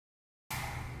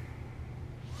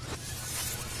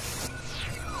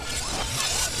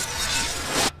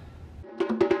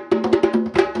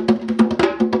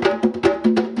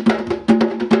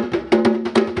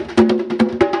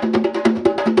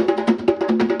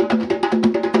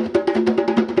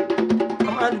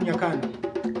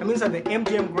Nyakano. I'm inside the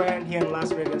MGM Grand here in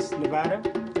Las Vegas, Nevada,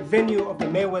 the venue of the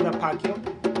MayWeather Pacquiao.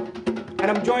 And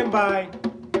I'm joined by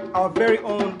our very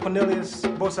own Cornelius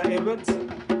Boza Edwards,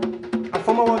 a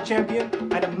former world champion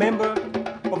and a member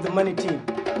of the money team.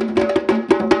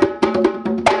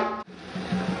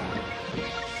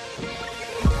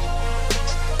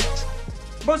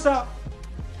 Boza,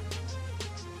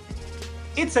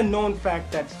 it's a known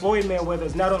fact that Floyd Mayweather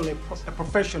is not only a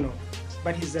professional,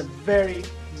 but he's a very,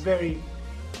 very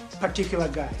particular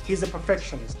guy. He's a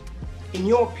perfectionist. In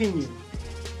your opinion,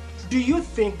 do you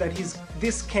think that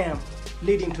this camp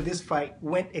leading to this fight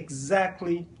went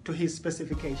exactly to his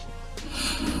specification?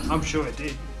 I'm sure it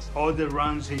did. All the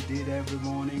runs he did every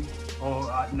morning or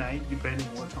at night, depending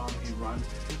what time he runs.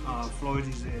 Floyd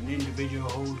is an individual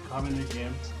who would come in the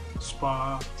gym,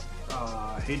 spar,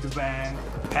 hit the bag,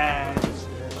 pads,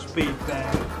 speed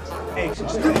bag,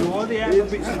 exercise, do all the other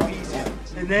bits and pieces,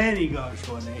 and then he goes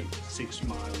for an 6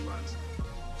 mile run.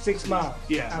 6 miles?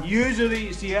 Yeah, usually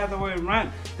it's the other way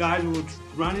around. Guys would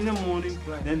run in the morning,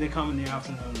 right, then they come in the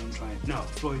afternoon and train. No,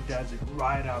 Floyd does it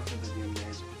right after the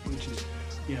gymnasium, which is,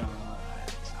 you know,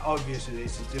 obviously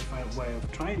it's a different way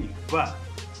of training. But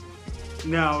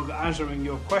now answering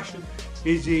your question,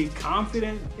 is he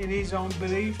confident in his own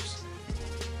beliefs?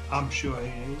 I'm sure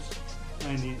he is.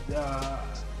 And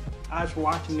us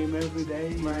watching him every day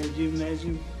in the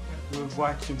gymnasium, we've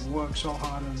watched him work so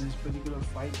hard on this particular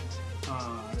fight.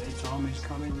 They told me he's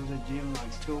coming to the gym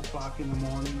like 2 o'clock in the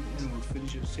morning and we'll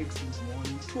finish at 6 in the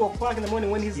morning. 2 o'clock in the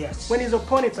morning when yes, when his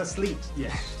opponent's asleep.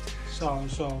 Yes.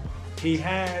 So he's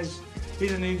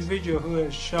an individual who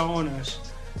has shown us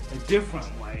a different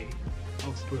way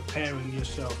of preparing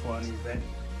yourself for an event.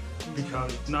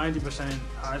 Because 90%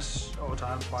 us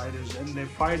all-time fighters and the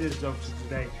fighters of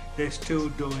today, they're still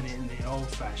doing it in the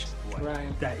old-fashioned way.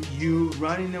 Right. That you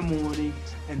run in the morning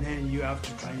and then you have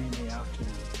to train in the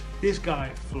afternoon. This guy,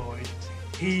 Floyd,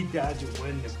 he does it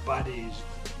when the body is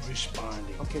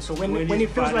responding. Okay, so when he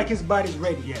feels like his body's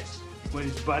ready. Yes. When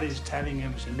his body is telling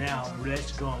him, so now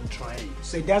let's go and train.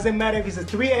 So it doesn't matter if it's at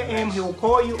 3 a.m., he will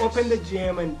call you, open the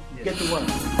gym, and get to work.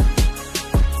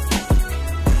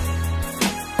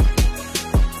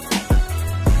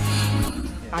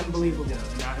 Unbelievable.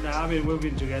 Now, I mean, we've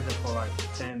been together for like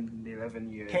 10,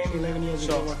 11 years. 10, 11 years.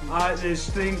 So there's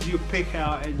things you pick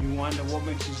out and you wonder what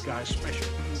makes this guy special.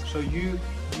 So you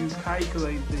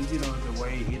calculate the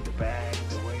way he hit the bag,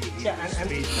 the way he hit the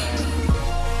speed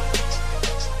bag.